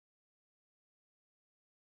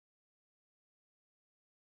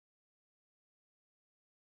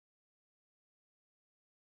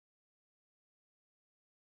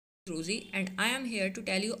Roji and I am here to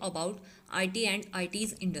tell you about IT and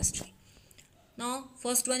IT's industry. Now,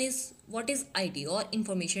 first one is what is IT or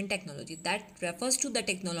information technology? That refers to the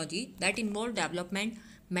technology that involve development,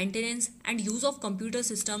 maintenance and use of computer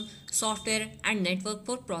system, software and network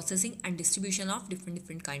for processing and distribution of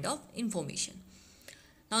different kind of information.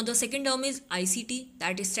 Now, the second term is ICT,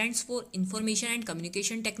 that stands for Information and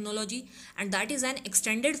Communication Technology, and that is an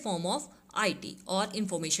extended form of IT or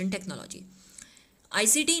information technology.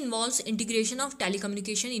 ICT involves integration of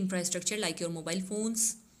telecommunication infrastructure like your mobile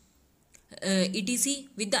phones, etc.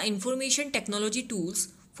 with the information technology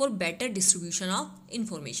tools for better distribution of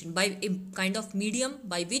information by a kind of medium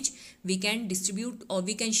by which we can distribute or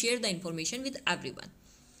we can share the information with everyone.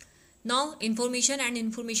 Now, information and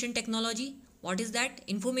information technology, what is that?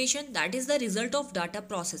 Information, that is the result of data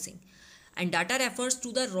processing, and data refers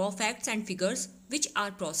to the raw facts and figures which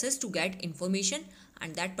are processed to get information,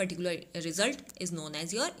 and that particular result is known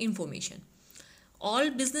as your information. All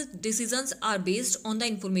business decisions are based on the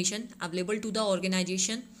information available to the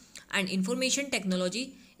organization, and information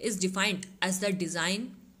technology is defined as the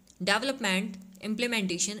design, development,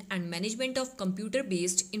 implementation and management of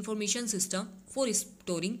computer-based information system for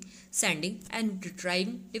storing, sending and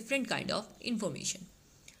retrieving different kind of information.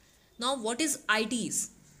 Now, what is ITs?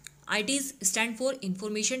 ITs stand for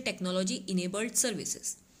Information Technology Enabled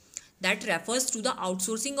Services. That refers to the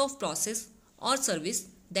outsourcing of process or service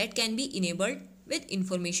that can be enabled with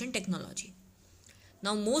information technology.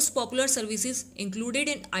 Now, most popular services included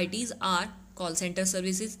in ITs are call center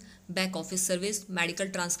services, back office service, medical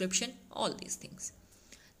transcription, all these things.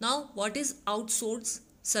 Now, what is outsourced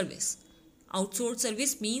service? Outsourced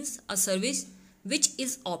service means a service which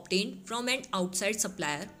is obtained from an outside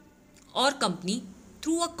supplier or company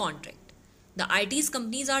through a contract. The ITs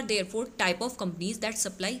companies are therefore type of companies that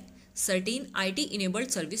supply certain IT enabled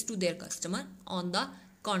service to their customer on the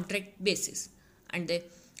contract basis, and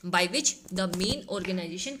by which the main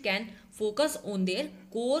organization can focus on their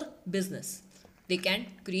core business. They can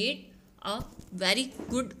create a very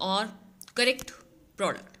good or correct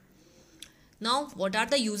product. Now, what are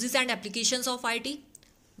the uses and applications of IT?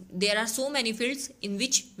 There are so many fields in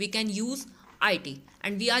which we can use IT,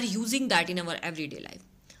 and we are using that in our everyday life.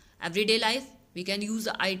 Everyday life we can use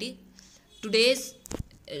the IT.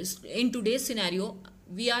 In today's scenario,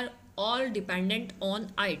 we are all dependent on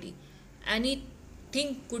IT.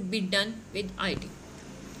 Anything could be done with IT.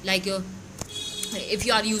 Like if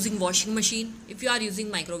you are using washing machine, if you are using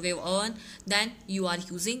microwave oven, then you are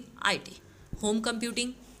using IT. Home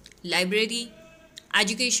computing, library,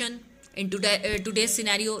 education. In today's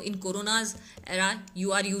scenario, in Corona's era,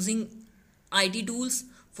 you are using IT tools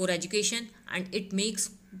for education, and it makes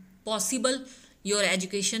possible your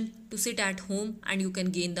education to sit at home and you can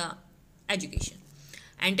gain the education.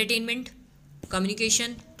 Entertainment,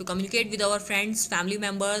 communication, to communicate with our friends, family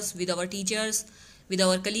members, with our teachers, with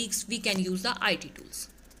our colleagues, we can use the IT tools.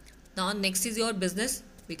 Now, next is your business.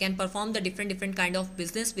 We can perform the different kind of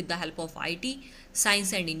business with the help of IT.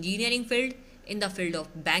 Science and engineering field. In the field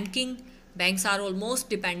of banking, banks are almost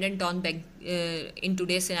dependent on in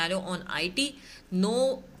today's scenario on IT.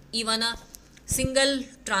 No even a single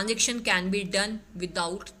transaction can be done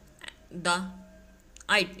without the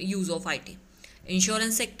use of IT.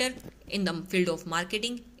 Insurance sector, in the field of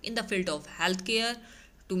marketing, in the field of healthcare,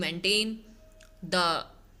 to maintain the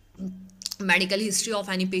medical history of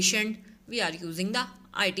any patient, we are using the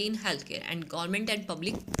IT in healthcare, and government and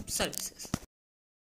public services.